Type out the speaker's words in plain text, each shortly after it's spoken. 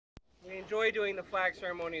enjoy doing the flag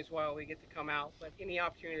ceremony as well. We get to come out, but any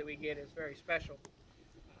opportunity that we get is very special.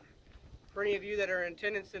 For any of you that are in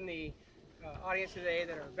attendance in the audience today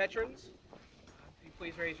that are veterans, could you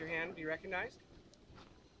please raise your hand and be recognized?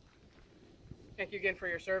 Thank you again for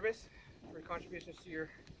your service, for your contributions to your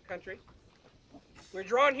country. We're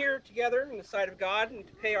drawn here together in the sight of God and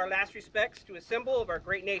to pay our last respects to a symbol of our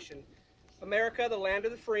great nation, America, the land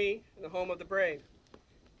of the free and the home of the brave.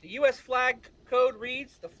 The U.S. flag code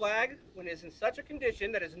reads, the flag, when it is in such a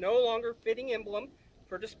condition that is no longer fitting emblem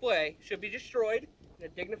for display, should be destroyed in a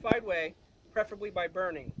dignified way, preferably by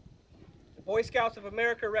burning. The Boy Scouts of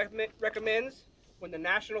America recommends, when the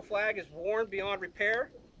national flag is worn beyond repair,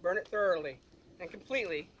 burn it thoroughly and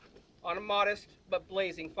completely on a modest but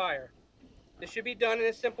blazing fire. This should be done in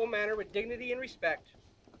a simple manner with dignity and respect.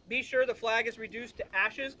 Be sure the flag is reduced to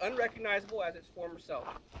ashes, unrecognizable as its former self.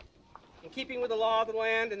 In keeping with the law of the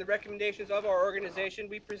land and the recommendations of our organization,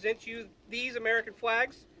 we present you these American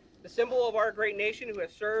flags, the symbol of our great nation who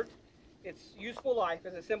has served its useful life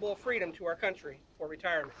as a symbol of freedom to our country for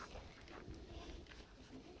retirement.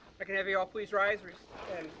 If I can have you all please rise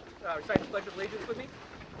and recite the Pledge of Allegiance with me.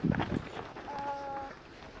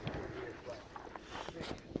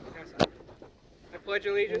 I pledge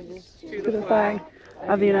allegiance to the flag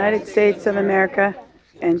of the United States of America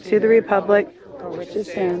and to the republic for which it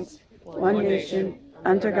stands, one nation,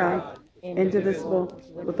 under God, indivisible,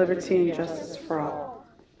 with liberty and justice for all.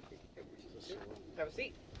 Have a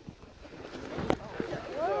seat.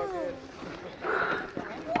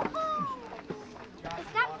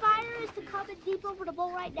 If that fire is to come in deep over the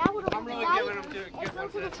bowl right now, it'll I'm really giving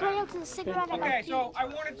them to the trail to the cigarette. Okay, so I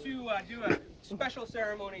wanted to do a special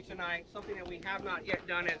ceremony tonight, something that we have not yet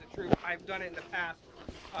done as a troop. I've done it in the past,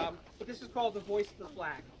 but this is called the Voice of the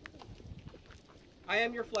Flag. I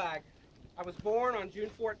am your flag. I was born on June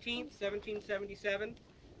 14th, 1777.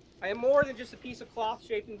 I am more than just a piece of cloth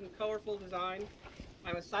shaped into colorful design.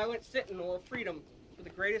 I'm a silent sentinel of freedom for the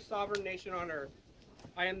greatest sovereign nation on earth.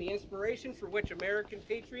 I am the inspiration for which American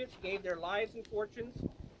patriots gave their lives and fortunes.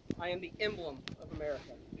 I am the emblem of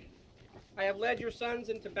America. I have led your sons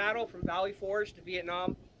into battle from Valley Forge to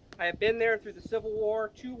Vietnam. I have been there through the Civil War,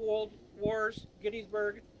 2 World Wars,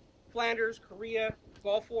 Gettysburg, Flanders, Korea,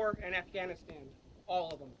 Gulf War, and Afghanistan. All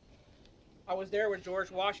of them. I was there with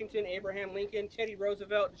George Washington, Abraham Lincoln, Teddy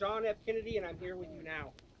Roosevelt, John F. Kennedy, and I'm here with you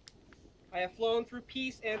now. I have flown through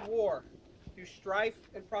peace and war, through strife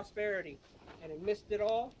and prosperity, and amidst it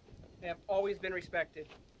all, I have always been respected.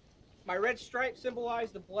 My red stripes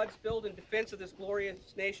symbolize the blood spilled in defense of this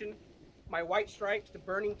glorious nation. My white stripes, the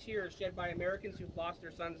burning tears shed by Americans who've lost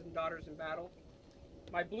their sons and daughters in battle.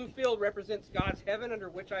 My blue field represents God's heaven under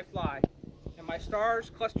which I fly. And my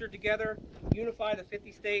stars clustered together unify the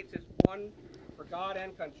 50 states as one for God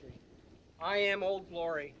and country. I am Old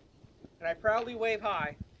Glory, and I proudly wave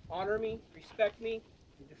high. Honor me, respect me,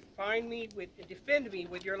 and defend me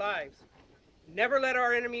with your lives. Never let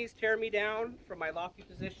our enemies tear me down from my lofty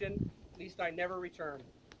position, lest I never return.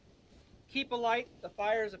 Keep alight the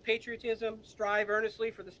fires of patriotism, strive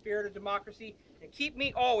earnestly for the spirit of democracy, and keep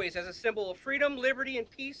me always as a symbol of freedom, liberty, and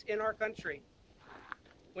peace in our country.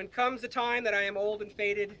 When comes the time that I am old and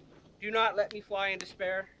faded, do not let me fly in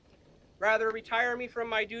despair. Rather, retire me from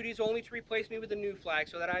my duties only to replace me with a new flag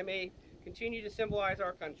so that I may continue to symbolize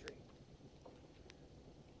our country.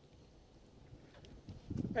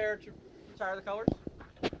 Prepare to retire the colors.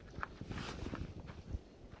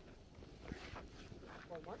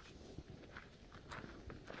 Forward march.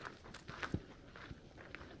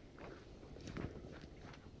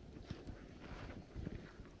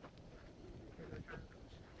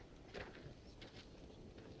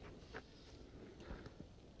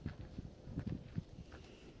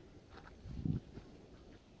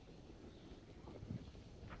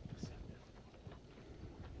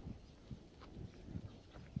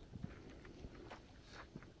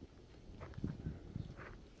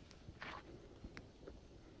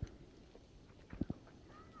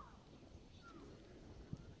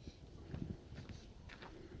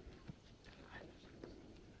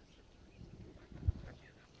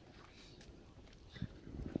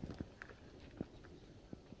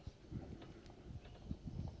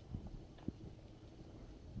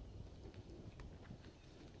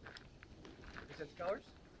 Colors.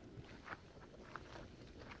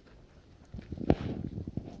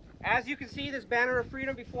 As you can see, this banner of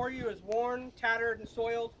freedom before you is worn, tattered, and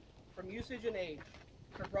soiled from usage and age.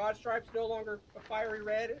 Her broad stripes no longer a fiery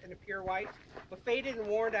red and a pure white, but faded and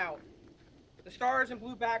worn out. The stars and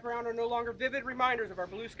blue background are no longer vivid reminders of our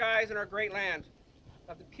blue skies and our great land,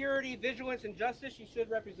 of the purity, vigilance, and justice she should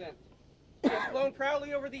represent. She has flown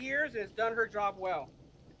proudly over the years and has done her job well.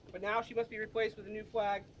 But now she must be replaced with a new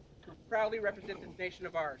flag to proudly represent this nation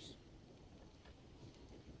of ours.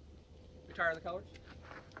 Retire the colors.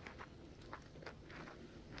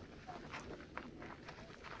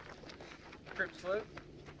 Trip salute.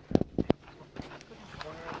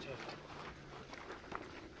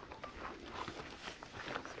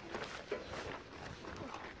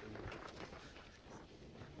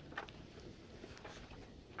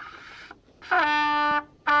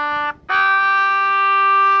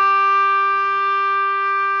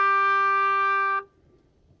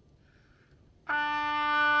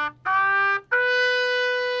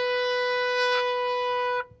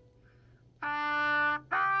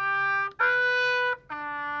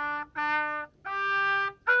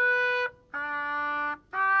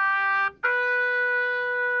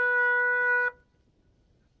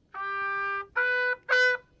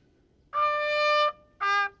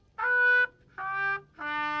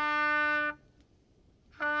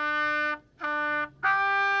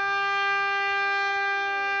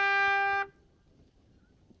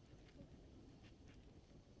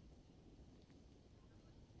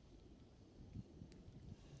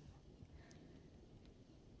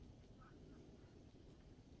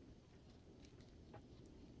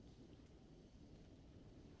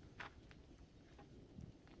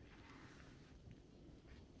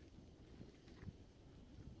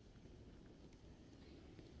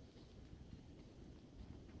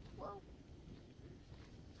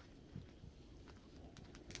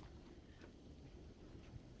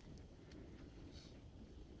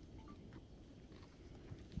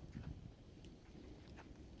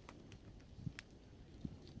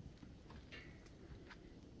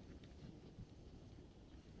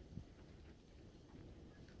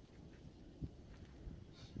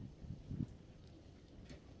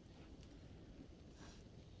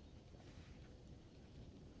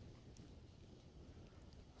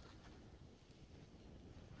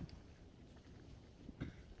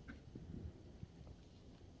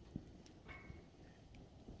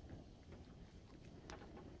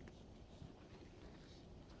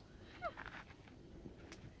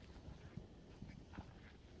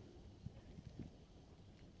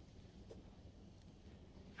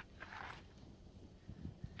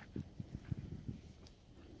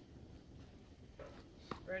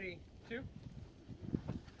 Ready, two.